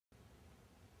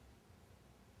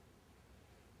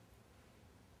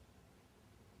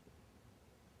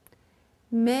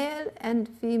Male and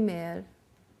female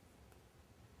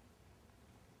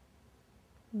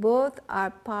both are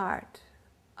part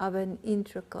of an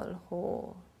integral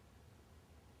whole.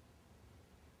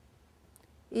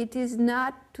 It is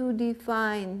not to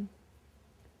define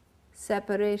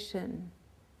separation,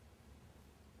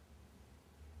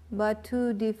 but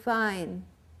to define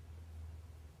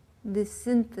the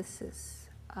synthesis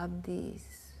of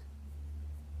these.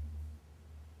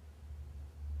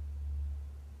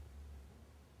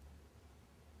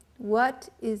 What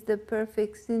is the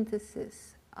perfect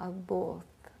synthesis of both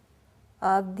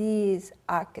of these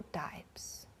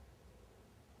archetypes?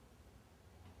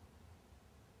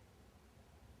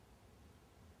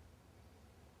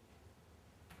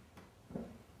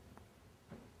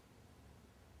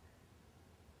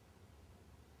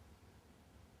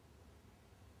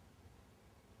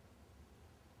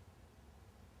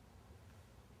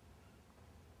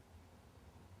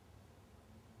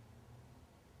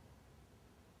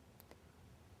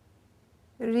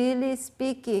 Really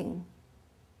speaking,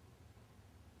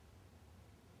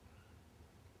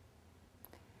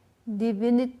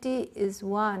 divinity is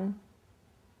one.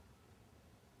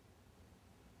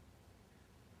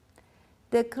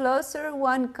 The closer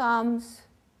one comes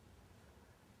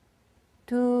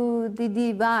to the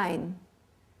divine,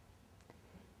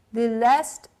 the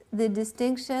less the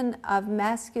distinction of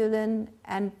masculine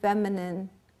and feminine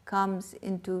comes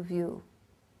into view.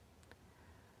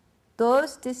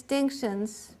 Those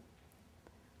distinctions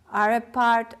are a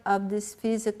part of this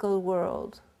physical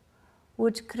world,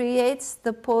 which creates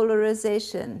the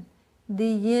polarization, the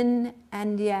yin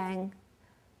and yang,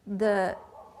 the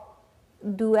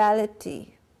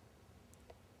duality,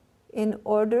 in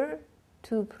order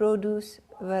to produce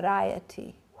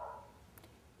variety.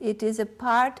 It is a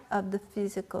part of the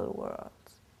physical world.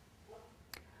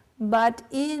 But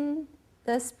in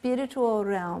the spiritual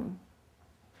realm,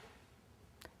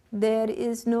 there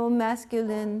is no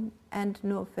masculine and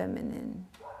no feminine.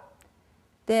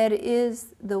 There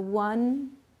is the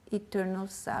one eternal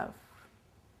self,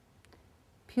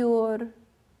 pure,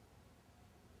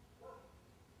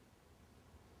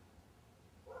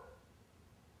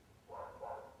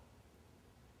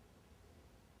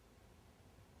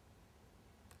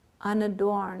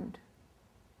 unadorned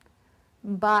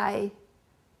by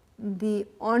the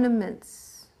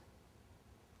ornaments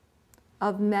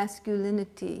of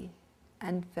masculinity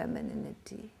and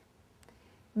femininity.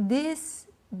 This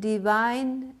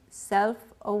divine,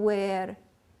 self-aware,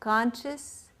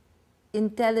 conscious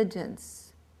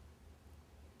intelligence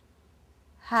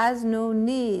has no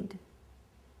need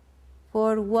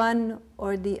for one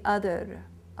or the other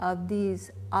of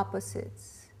these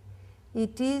opposites.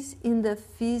 It is in the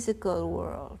physical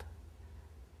world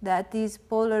that these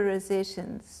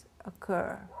polarizations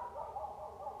occur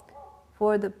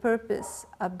for the purpose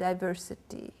of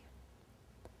diversity.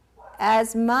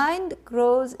 As mind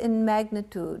grows in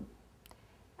magnitude,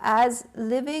 as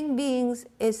living beings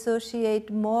associate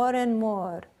more and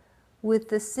more with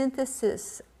the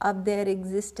synthesis of their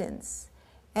existence,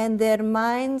 and their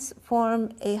minds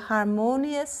form a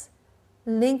harmonious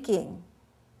linking,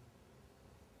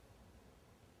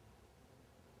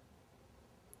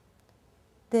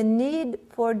 the need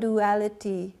for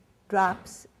duality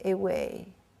drops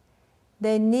away.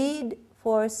 The need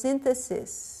for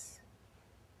synthesis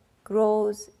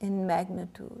grows in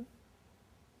magnitude.